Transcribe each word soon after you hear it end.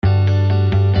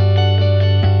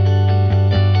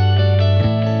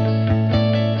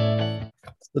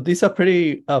these are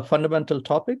pretty fundamental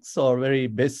topics or very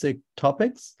basic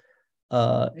topics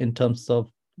in terms of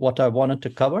what I wanted to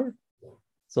cover.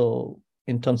 So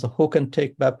in terms of who can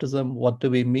take baptism, what do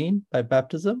we mean by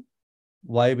baptism,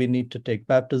 why we need to take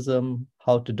baptism,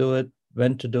 how to do it,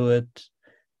 when to do it,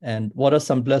 and what are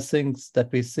some blessings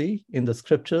that we see in the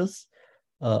scriptures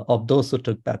of those who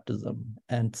took baptism,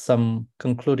 and some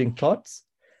concluding thoughts.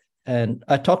 And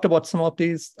I talked about some of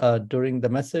these during the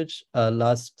message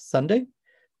last Sunday.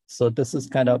 So this is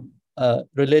kind of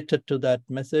related to that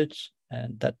message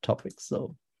and that topic.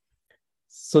 So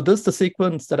this is the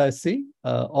sequence that I see.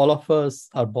 All of us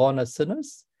are born as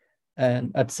sinners,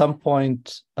 and at some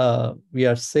point we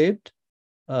are saved,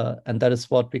 and that is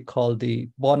what we call the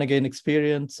born again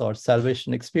experience or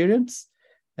salvation experience.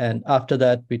 And after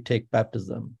that, we take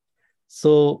baptism.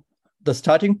 So the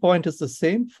starting point is the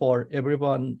same for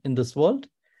everyone in this world,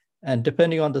 and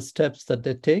depending on the steps that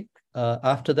they take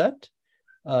after that,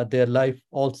 their life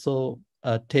also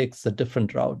takes a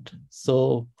different route.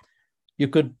 So you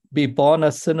could be born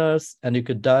as sinners and you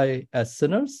could die as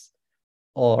sinners,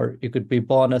 or you could be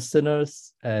born as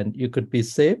sinners and you could be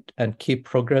saved and keep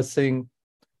progressing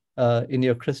in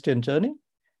your Christian journey.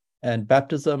 And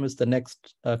baptism is the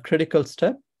next critical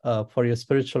step for your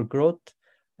spiritual growth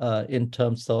in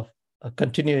terms of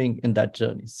continuing in that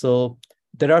journey. So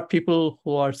there are people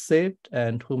who are saved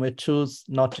and who may choose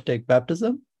not to take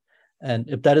baptism. And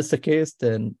if that is the case,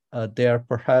 then they are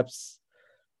perhaps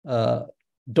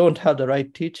don't have the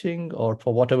right teaching, or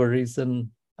for whatever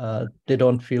reason, they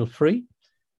don't feel free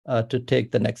to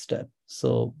take the next step.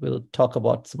 So we'll talk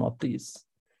about some of these.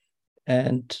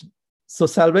 And so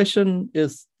salvation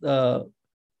is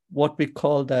what we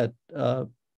call that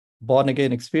born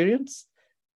again experience,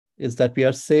 is that we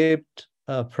are saved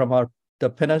from the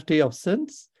penalty of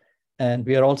sins, and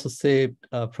we are also saved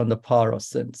from the power of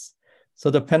sins. So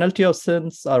the penalty of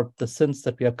sins are the sins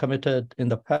that we have committed in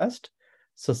the past.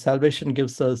 So salvation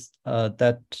gives us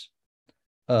that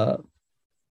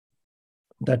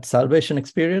salvation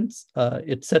experience.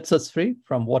 It sets us free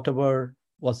from whatever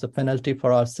was the penalty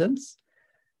for our sins.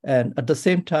 And at the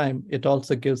same time, it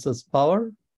also gives us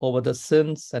power over the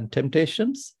sins and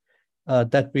temptations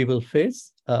that we will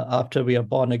face after we are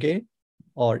born again,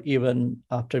 or even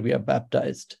after we are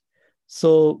baptized.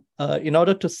 So in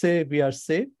order to say we are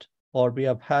saved, or we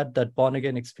have had that born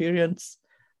again experience,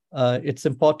 it's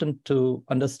important to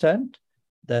understand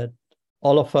that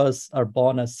all of us are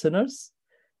born as sinners.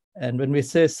 And when we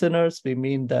say sinners, we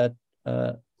mean that,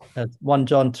 as 1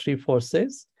 John 3:4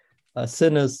 says,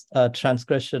 sin is a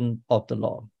transgression of the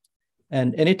law.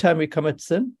 And anytime we commit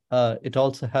sin, it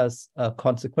also has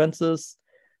consequences.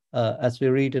 As we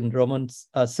read in Romans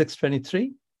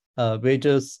 6:23,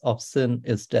 wages of sin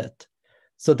is death.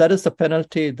 So that is the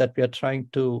penalty that we are trying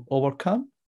to overcome.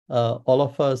 All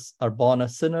of us are born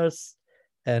as sinners,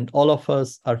 and all of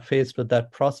us are faced with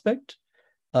that prospect.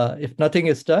 If nothing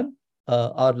is done,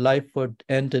 our life would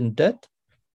end in death,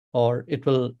 or it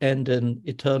will end in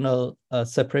eternal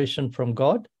separation from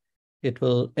God. It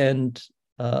will end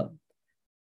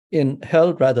in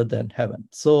hell rather than heaven.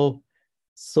 So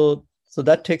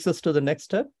that takes us to the next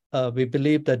step. We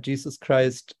believe that Jesus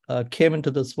Christ came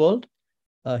into this world.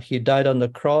 He died on the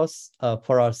cross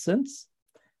for our sins.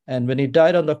 And when he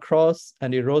died on the cross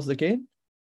and he rose again,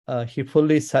 he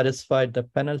fully satisfied the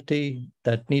penalty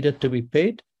that needed to be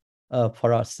paid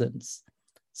for our sins.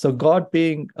 So God,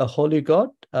 being a holy God,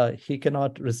 he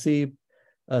cannot receive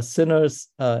sinners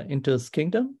into his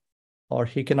kingdom, or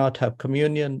he cannot have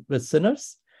communion with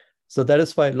sinners. So that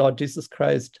is why Lord Jesus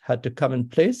Christ had to come in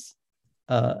place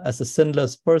as a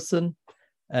sinless person,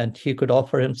 and he could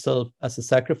offer himself as a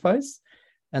sacrifice.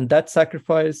 And that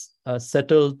sacrifice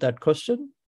settled that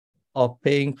question of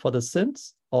paying for the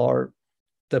sins or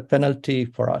the penalty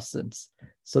for our sins.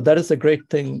 So that is a great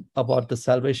thing about the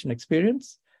salvation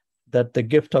experience, that the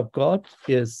gift of God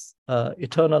is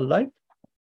eternal life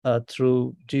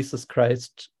through Jesus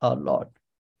Christ our Lord.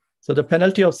 So the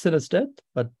penalty of sin is death,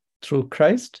 but through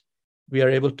Christ, we are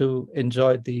able to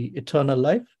enjoy the eternal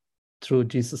life through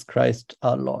Jesus Christ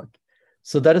our Lord.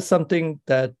 So that is something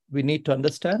that we need to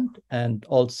understand and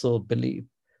also believe.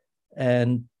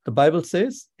 And the Bible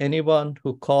says anyone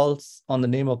who calls on the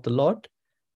name of the Lord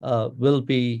will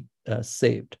be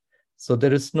saved. So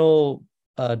there is no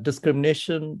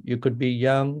discrimination. You could be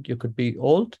young, you could be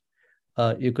old,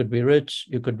 you could be rich,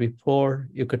 you could be poor,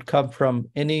 you could come from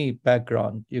any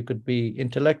background. You could be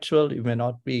intellectual, you may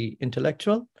not be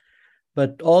intellectual.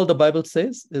 But all the Bible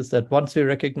says is that once we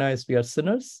recognize we are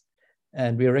sinners,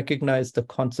 and we recognize the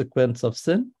consequence of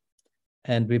sin,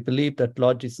 and we believe that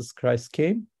Lord Jesus Christ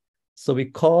came, so we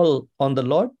call on the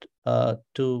Lord,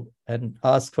 to and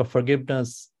ask for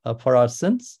forgiveness for our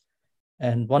sins.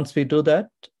 And once we do that,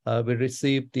 we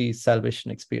receive the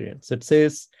salvation experience. It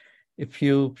says, if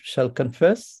you shall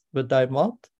confess with thy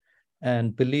mouth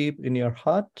and believe in your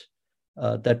heart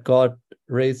that God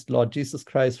raised Lord Jesus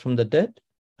Christ from the dead,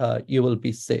 you will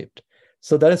be saved.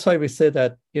 So that is why we say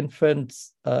that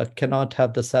infants cannot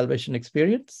have the salvation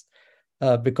experience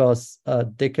because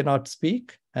they cannot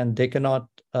speak and they cannot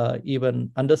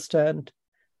even understand.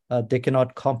 They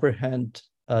cannot comprehend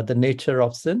the nature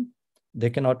of sin. They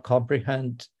cannot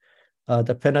comprehend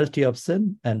the penalty of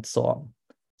sin and so on.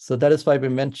 So that is why we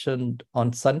mentioned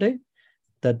on Sunday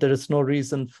that there is no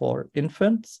reason for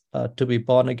infants to be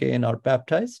born again or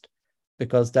baptized,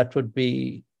 because that would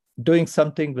be doing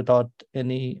something without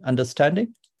any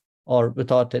understanding or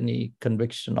without any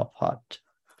conviction of heart.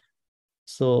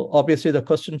 So obviously the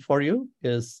question for you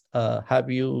is,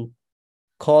 have you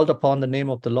called upon the name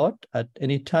of the Lord at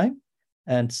any time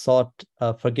and sought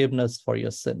forgiveness for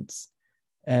your sins?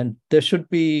 And there should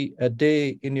be a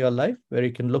day in your life where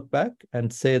you can look back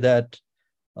and say that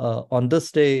on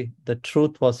this day, the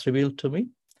truth was revealed to me,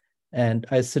 and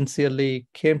I sincerely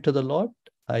came to the Lord.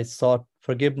 I sought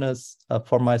forgiveness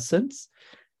for my sins,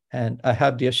 and I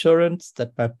have the assurance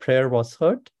that my prayer was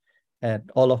heard and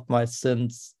all of my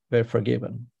sins were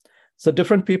forgiven. So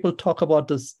different people talk about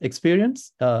this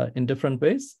experience in different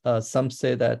ways. Some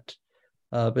say that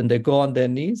when they go on their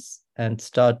knees and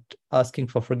start asking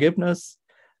for forgiveness,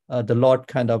 the Lord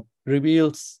kind of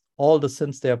reveals all the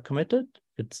sins they have committed.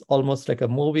 It's almost like a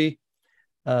movie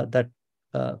that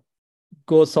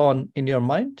goes on in your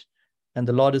mind, and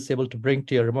the Lord is able to bring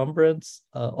to your remembrance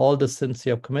all the sins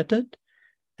you have committed,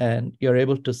 and you're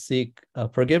able to seek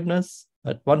forgiveness.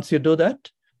 But once you do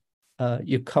that,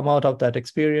 you come out of that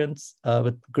experience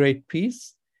with great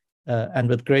peace and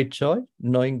with great joy,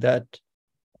 knowing that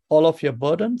all of your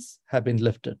burdens have been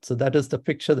lifted. So that is the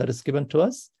picture that is given to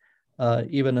us.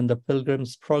 Even in the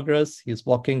Pilgrim's Progress, he's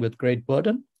walking with great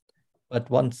burden. But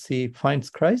once he finds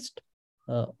Christ,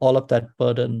 all of that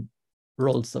burden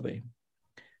rolls away.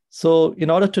 So in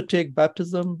order to take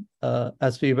baptism,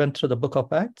 as we went through the book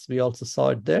of Acts, we also saw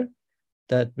it there,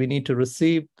 that we need to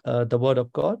receive the word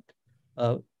of God.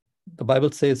 The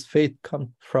Bible says faith comes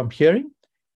from hearing,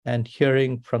 and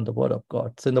hearing from the word of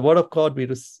God. So in the word of God, we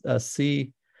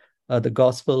see the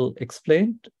gospel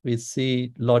explained. We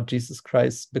see Lord Jesus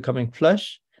Christ becoming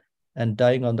flesh and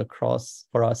dying on the cross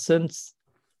for our sins.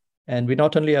 And we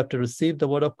not only have to receive the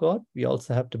word of God, we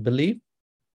also have to believe,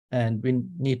 and we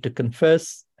need to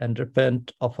confess and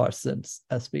repent of our sins,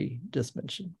 as we just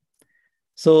mentioned.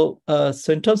 So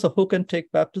in terms of who can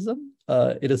take baptism,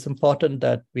 it is important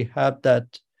that we have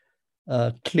that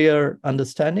clear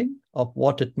understanding of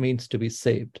what it means to be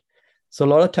saved. So a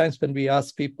lot of times when we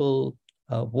ask people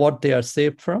what they are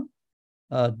saved from,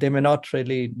 they may not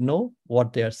really know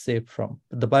what they are saved from.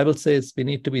 But the Bible says we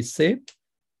need to be saved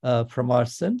from our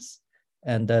sins,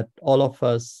 and that all of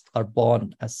us are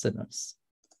born as sinners.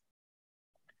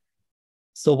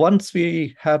 So once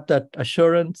we have that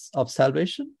assurance of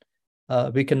salvation,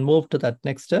 we can move to that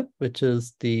next step, which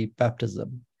is the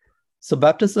baptism. So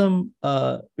baptism,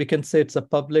 we can say it's a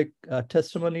public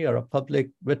testimony or a public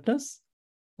witness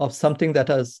of something that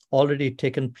has already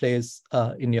taken place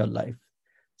in your life.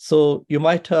 So you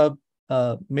might have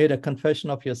made a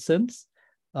confession of your sins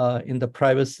in the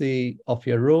privacy of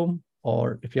your room,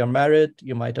 or if you're married,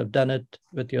 you might have done it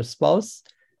with your spouse,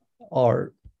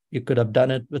 or you could have done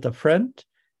it with a friend.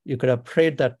 You could have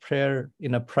prayed that prayer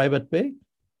in a private way.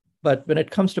 But when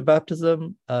it comes to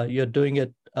baptism, you're doing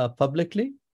it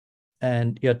publicly,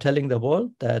 and you're telling the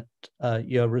world that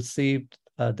you have received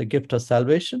the gift of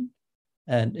salvation,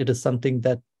 and it is something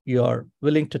that you are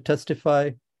willing to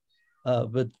testify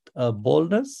with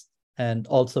boldness and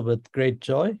also with great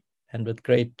joy and with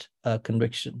great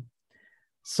conviction.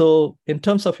 So in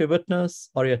terms of your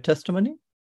witness or your testimony,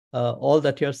 all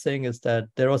that you're saying is that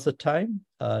there was a time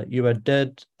you were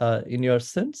dead in your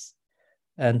sins,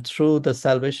 and through the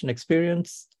salvation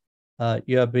experience,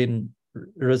 you have been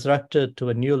resurrected to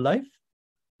a new life,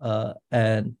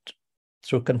 and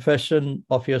through confession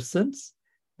of your sins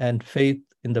and faith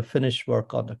in the finished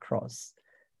work on the cross.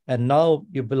 And now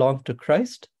you belong to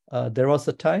Christ. There was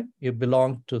a time you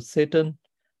belonged to Satan.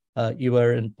 You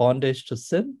were in bondage to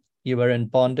sin. You were in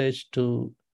bondage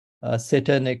to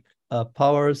satanic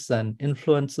powers and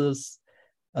influences.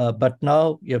 But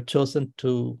now you have chosen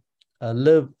to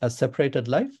live a separated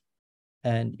life.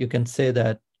 And you can say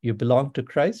that you belong to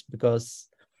Christ because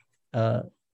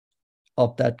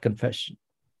of that confession.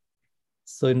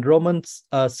 So in Romans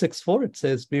 6:4, it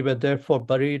says, we were therefore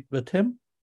buried with him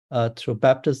through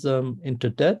baptism into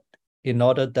death, in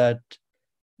order that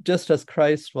just as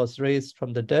Christ was raised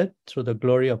from the dead through the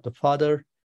glory of the Father,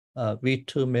 we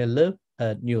too may live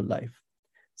a new life.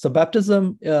 So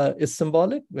baptism is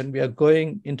symbolic. When we are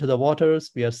going into the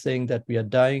waters, we are saying that we are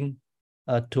dying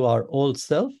to our old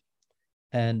self.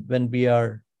 And when we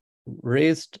are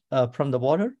raised from the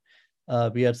water,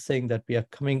 we are saying that we are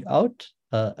coming out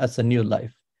as a new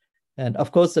life. And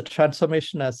of course, the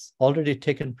transformation has already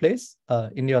taken place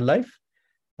in your life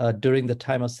during the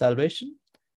time of salvation.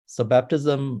 So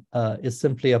baptism is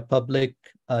simply a public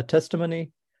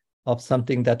testimony of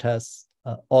something that has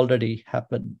already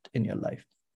happened in your life.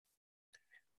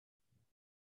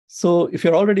 So if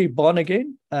you're already born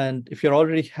again, and if you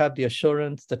already have the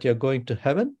assurance that you're going to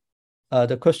heaven,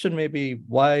 the question may be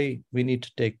why we need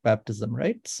to take baptism,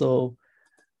 right? So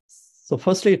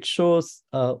firstly, it shows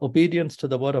obedience to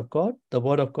the word of God. The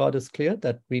word of God is clear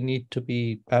that we need to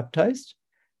be baptized.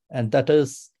 And that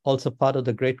is also part of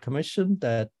the Great Commission,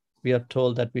 that we are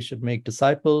told that we should make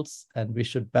disciples and we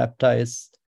should baptize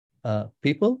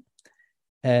people.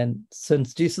 And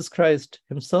since Jesus Christ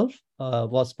himself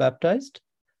was baptized,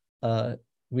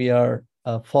 we are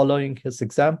following his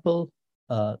example,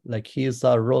 like he is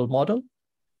our role model.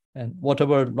 And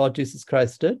whatever Lord Jesus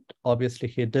Christ did, obviously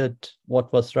he did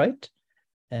what was right.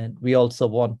 And we also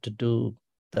want to do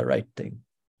the right thing.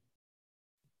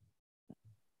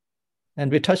 And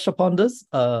we touched upon this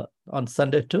on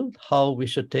Sunday too, how we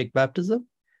should take baptism.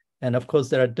 And of course,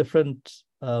 there are different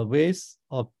ways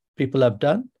people have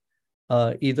done,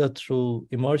 either through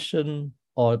immersion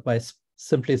or by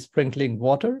simply sprinkling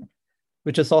water,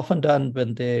 which is often done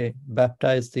when they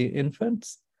baptize the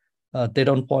infants. They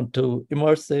don't want to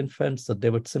immerse the infants, so they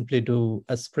would simply do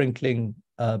a sprinkling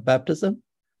baptism.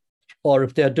 Or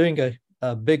if they are doing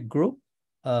a big group,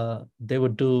 they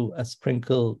would do a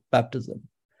sprinkle baptism.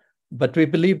 But we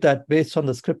believe that based on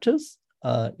the scriptures,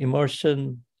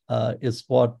 immersion is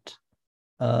what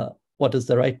is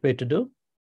the right way to do.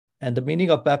 And the meaning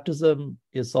of baptism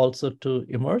is also to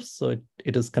immerse, so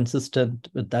it is consistent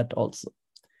with that also.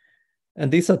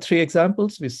 And these are three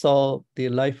examples. We saw the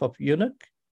life of eunuch.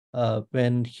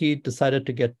 When he decided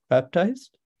to get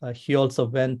baptized, he also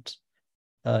went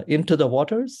into the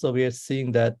water. So we are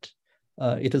seeing that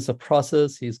it is a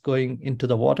process. He's going into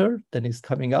the water, then he's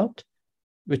coming out,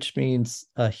 which means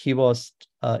he was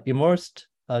immersed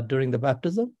during the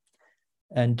baptism.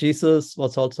 And Jesus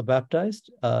was also baptized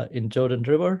in Jordan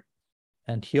River,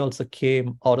 and he also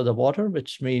came out of the water,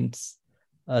 which means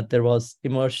there was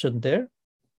immersion there.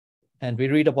 And we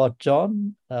read about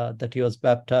John that he was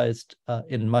baptized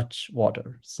in much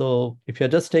water. So if you're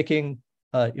just taking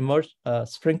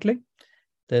sprinkling,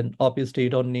 then obviously you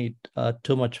don't need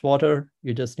too much water.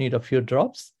 You just need a few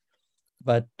drops.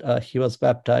 But he was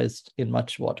baptized in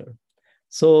much water.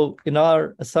 So in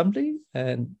our assembly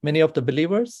and many of the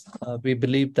believers, we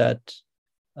believe that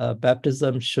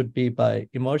baptism should be by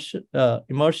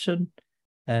immersion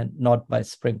and not by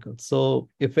sprinkle. So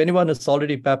if anyone is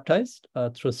already baptized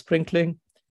through sprinkling,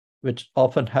 which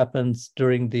often happens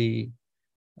during the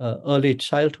early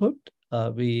childhood,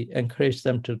 we encourage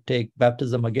them to take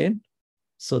baptism again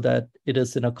so that it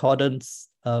is in accordance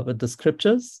with the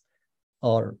scriptures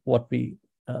or what we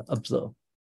observe.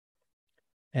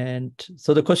 And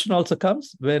so the question also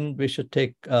comes when we should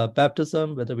take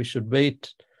baptism, whether we should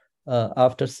wait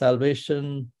after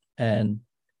salvation and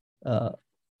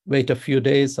wait a few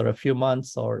days or a few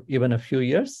months or even a few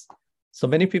years. So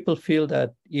many people feel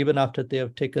that even after they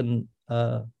have taken,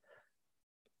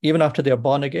 even after they are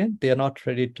born again, they are not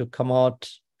ready to come out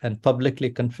and publicly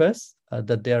confess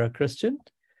that they are a Christian.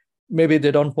 Maybe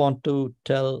they don't want to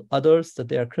tell others that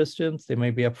they are Christians. They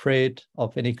may be afraid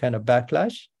of any kind of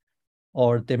backlash,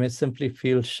 or they may simply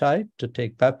feel shy to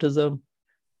take baptism,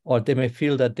 or they may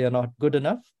feel that they are not good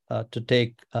enough to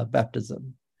take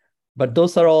baptism. But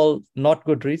those are all not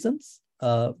good reasons.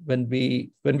 When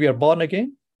we are born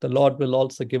again, the Lord will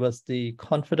also give us the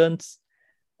confidence.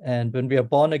 And when we are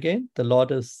born again, the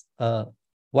Lord is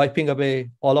wiping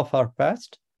away all of our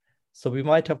past. So we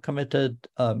might have committed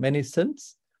many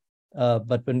sins,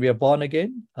 but when we are born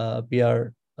again,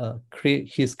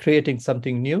 He's creating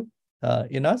something new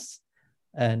in us,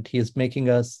 and He is making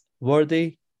us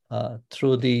worthy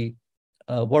through the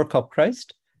work of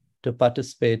Christ to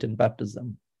participate in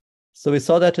baptism. So we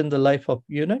saw that in the life of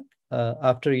eunuch,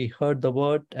 after he heard the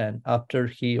word and after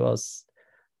he was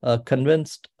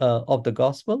convinced of the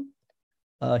gospel,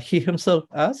 he himself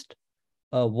asked,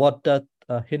 what doth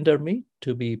hinder me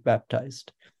to be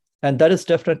baptized? And that is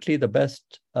definitely the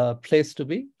best place to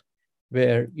be,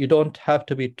 where you don't have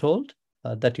to be told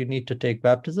that you need to take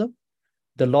baptism.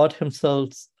 The Lord himself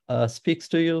speaks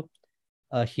to you.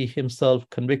 he himself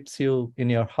convicts you in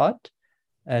your heart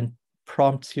and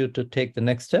prompts you to take the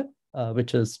next step,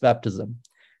 which is baptism.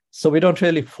 So we don't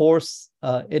really force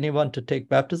anyone to take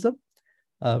baptism.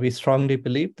 We strongly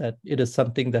believe that it is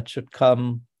something that should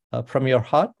come from your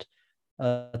heart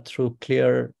through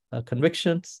clear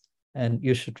convictions, and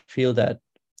you should feel that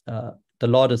the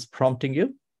Lord is prompting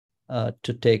you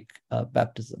to take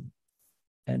baptism.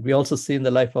 And we also see in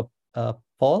the life of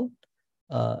Paul,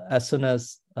 as soon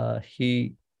as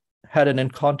he had an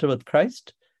encounter with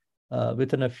Christ,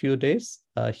 within a few days,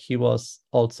 he was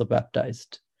also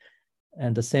baptized.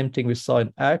 And the same thing we saw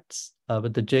in Acts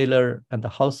with the jailer and the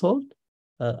household.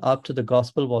 After the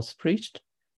gospel was preached,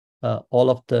 all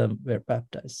of them were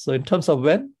baptized. So in terms of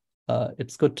when,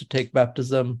 it's good to take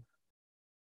baptism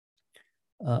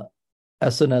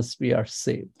as soon as we are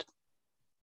saved.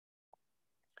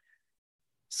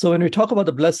 So when we talk about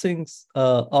the blessings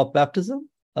of baptism,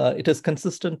 it is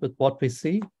consistent with what we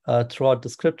see throughout the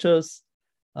scriptures.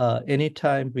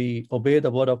 Anytime we obey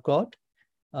the word of God,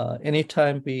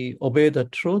 anytime we obey the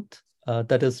truth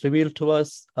that is revealed to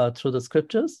us through the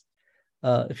scriptures,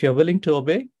 if you're willing to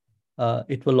obey,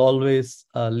 it will always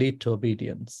lead to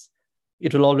obedience.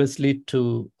 It will always lead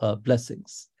to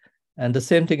blessings. And the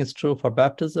same thing is true for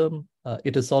baptism.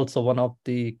 It is also one of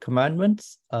the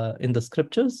commandments in the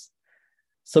scriptures.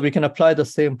 So we can apply the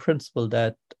same principle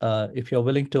that if you're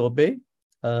willing to obey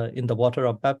in the water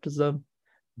of baptism,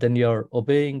 then you're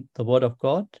obeying the word of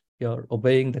God, you're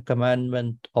obeying the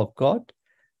commandment of God,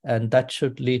 and that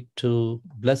should lead to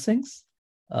blessings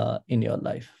in your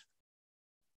life.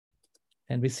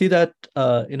 And we see that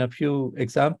in a few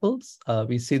examples.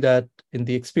 We see that in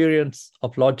the experience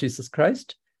of Lord Jesus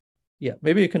Christ. Yeah,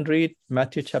 maybe you can read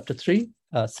Matthew chapter 3,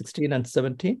 16 and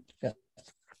 17. Yeah.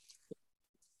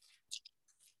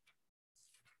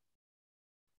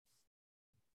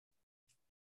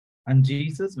 And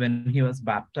Jesus, when he was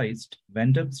baptized,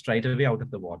 went up straightway out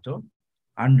of the water.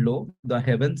 And lo, the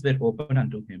heavens were opened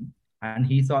unto him. And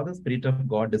he saw the Spirit of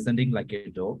God descending like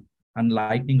a dove and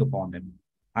lighting upon him.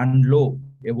 And lo,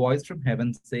 a voice from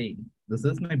heaven saying, This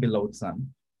is my beloved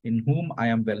Son, in whom I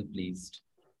am well pleased.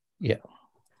 Yeah.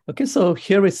 Okay, so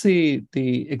here we see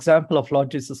the example of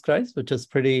Lord Jesus Christ, which is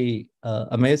pretty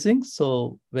amazing.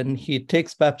 So when he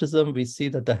takes baptism, we see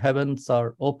that the heavens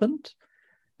are opened.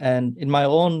 And in my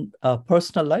own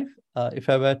personal life, if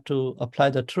I were to apply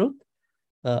the truth,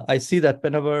 I see that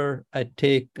whenever I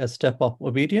take a step of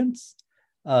obedience,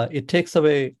 it takes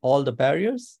away all the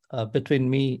barriers between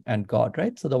me and God,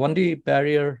 right? So the only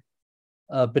barrier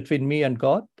between me and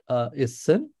God is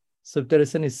sin. So if there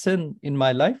is any sin in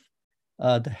my life,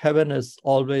 the heaven is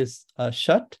always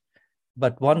shut.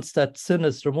 But once that sin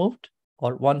is removed,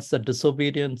 or once the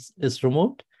disobedience is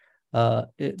removed,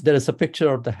 there is a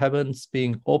picture of the heavens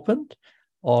being opened,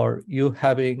 or you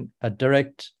having a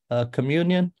direct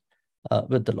communion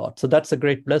with the Lord. So that's a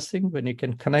great blessing when you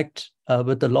can connect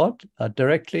with the Lord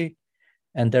directly,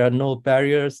 and there are no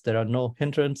barriers, there are no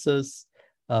hindrances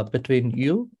between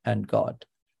you and God.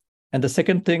 And the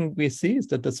second thing we see is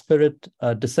that the Spirit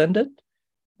descended,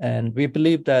 and we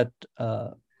believe that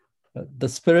the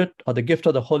Spirit, or the gift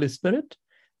of the Holy Spirit,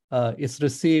 is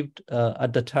received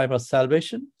at the time of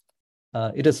salvation.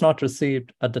 It is not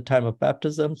received at the time of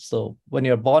baptism. So when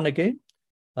you're born again,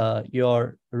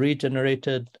 you're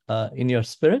regenerated in your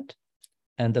spirit,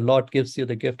 and the Lord gives you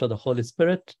the gift of the Holy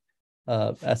Spirit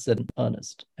as an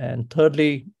earnest. And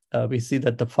thirdly, we see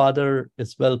that the Father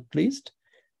is well pleased,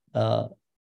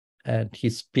 and he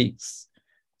speaks.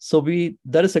 So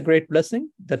that is a great blessing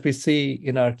that we see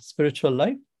in our spiritual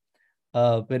life.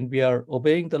 When we are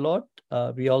obeying the Lord,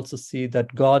 we also see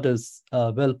that God is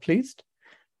well pleased,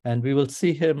 and we will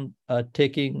see him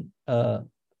taking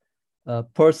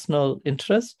personal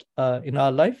interest in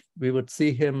our life. We would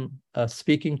see him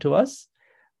speaking to us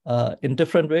in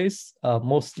different ways.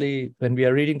 Mostly when we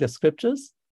are reading the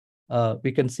scriptures,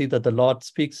 we can see that the Lord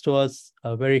speaks to us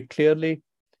very clearly.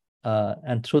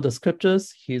 And through the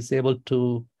scriptures, he is able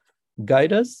to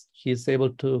guide us. He is able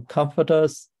to comfort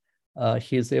us.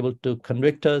 He is able to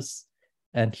convict us.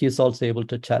 And he is also able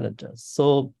to challenge us.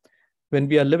 So when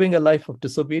we are living a life of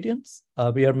disobedience,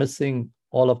 we are missing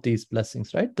all of these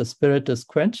blessings, right? The Spirit is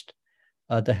quenched.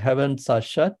 The heavens are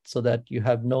shut so that you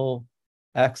have no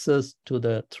access to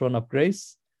the throne of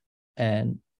grace.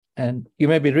 And you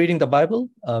may be reading the Bible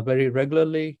very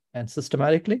regularly and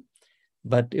systematically,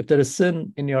 but if there is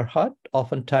sin in your heart,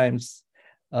 oftentimes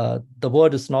the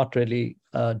word is not really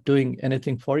doing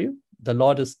anything for you. The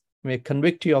Lord may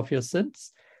convict you of your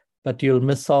sins, but you'll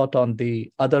miss out on the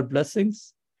other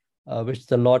blessings which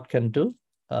the Lord can do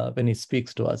when he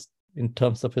speaks to us in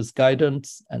terms of his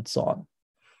guidance and so on.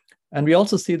 And we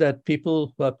also see that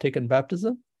people who have taken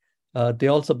baptism, they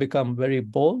also become very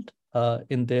bold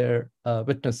in their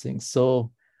witnessing.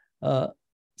 So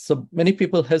many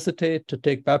people hesitate to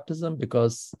take baptism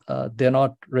because they're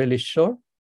not really sure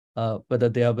whether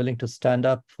they are willing to stand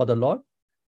up for the Lord.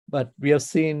 But we have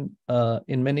seen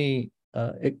in many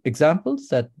examples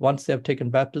that once they have taken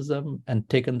baptism and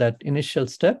taken that initial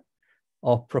step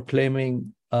of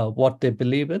proclaiming what they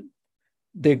believe in,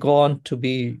 they go on to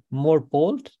be more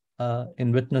bold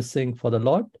in witnessing for the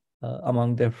Lord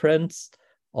among their friends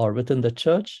or within the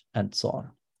church and so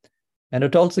on. And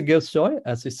it also gives joy,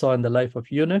 as we saw in the life of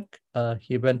Eunuch.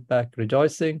 He went back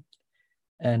rejoicing,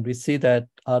 and we see that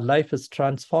our life is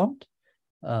transformed,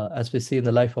 as we see in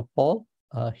the life of Paul.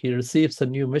 He receives a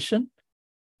new mission,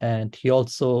 and he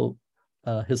also,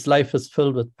 his life is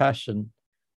filled with passion,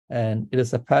 and it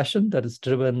is a passion that is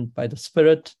driven by the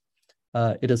Spirit.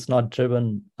 It is not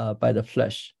driven by the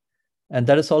flesh. And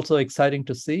that is also exciting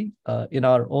to see in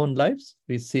our own lives.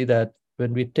 We see that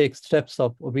when we take steps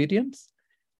of obedience,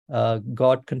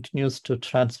 God continues to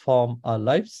transform our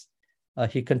lives.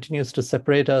 He continues to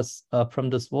separate us from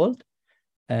this world,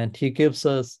 and he gives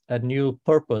us a new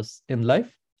purpose in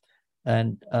life.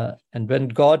 And when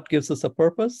God gives us a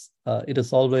purpose, it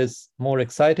is always more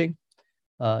exciting.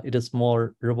 It is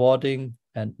more rewarding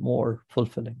and more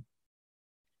fulfilling.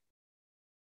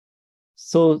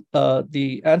 So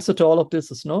the answer to all of this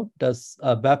is no. Does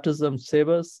baptism save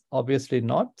us? Obviously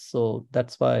not. So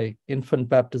that's why infant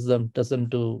baptism doesn't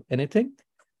do anything.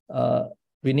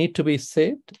 We need to be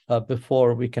saved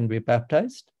before we can be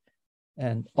baptized.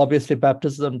 And obviously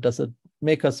baptism doesn't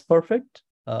make us perfect.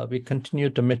 We continue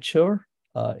to mature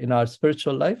in our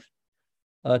spiritual life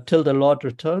till the Lord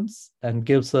returns and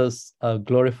gives us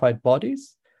glorified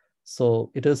bodies.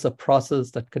 So it is a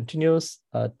process that continues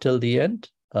till the end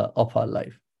of our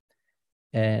life.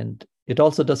 And it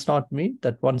also does not mean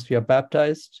that once we are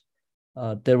baptized,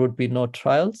 there would be no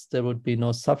trials, there would be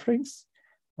no sufferings.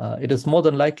 It is more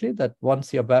than likely that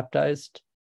once you're baptized,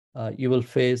 you will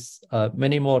face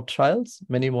many more trials,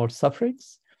 many more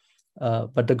sufferings.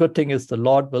 But the good thing is the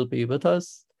Lord will be with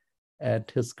us, and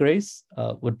his grace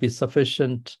would be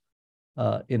sufficient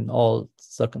in all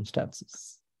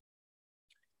circumstances.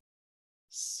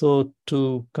 So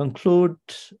to conclude,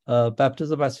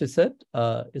 baptism, as we said,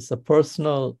 is a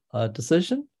personal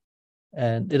decision,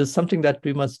 and it is something that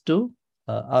we must do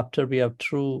after we have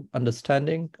true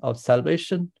understanding of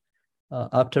salvation,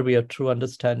 after we have true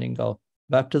understanding of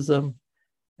baptism,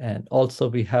 and also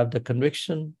we have the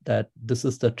conviction that this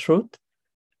is the truth,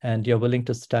 and you're willing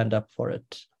to stand up for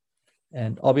it.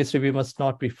 And obviously, we must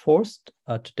not be forced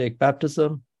to take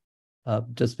baptism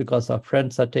just because our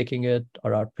friends are taking it,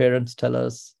 or our parents tell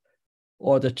us,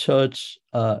 or the church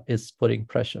is putting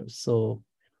pressure. So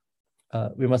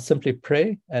we must simply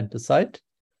pray and decide.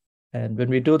 And when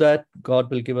we do that, God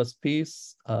will give us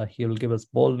peace. He will give us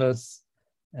boldness,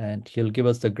 and he'll give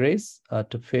us the grace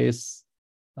to face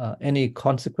any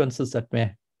consequences that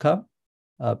may come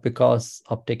because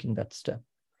of taking that step.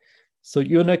 So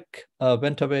Eunuch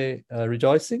went away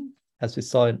rejoicing, as we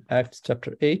saw in Acts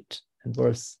chapter 8 and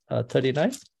verse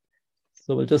 39.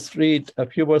 So we'll just read a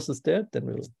few verses there, then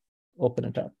we'll open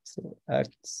it up. So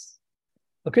Acts.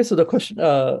 Okay, so the question,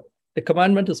 the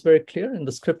commandment is very clear in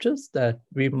the scriptures that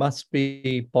we must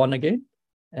be born again,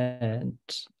 and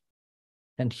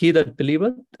he that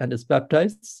believeth and is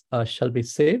baptized shall be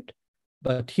saved,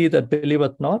 but he that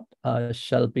believeth not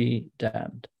shall be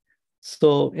damned.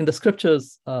 So in the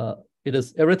scriptures,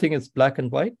 everything is black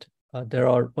and white. There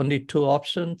are only two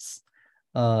options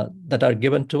that are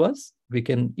given to us. We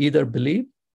can either believe,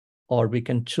 or we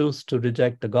can choose to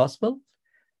reject the gospel.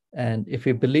 And if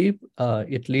we believe,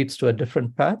 it leads to a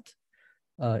different path.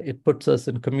 It puts us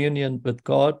in communion with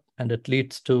God, and it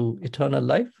leads to eternal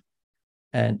life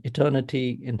and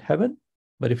eternity in heaven.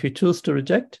 But if you choose to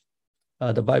reject,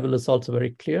 the Bible is also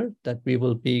very clear that we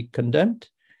will be condemned,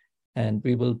 and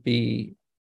we will be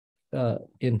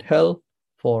in hell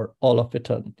for all of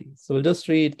eternity. So we'll just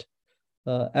read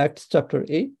Acts chapter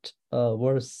 8,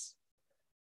 verse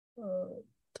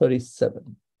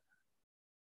 37.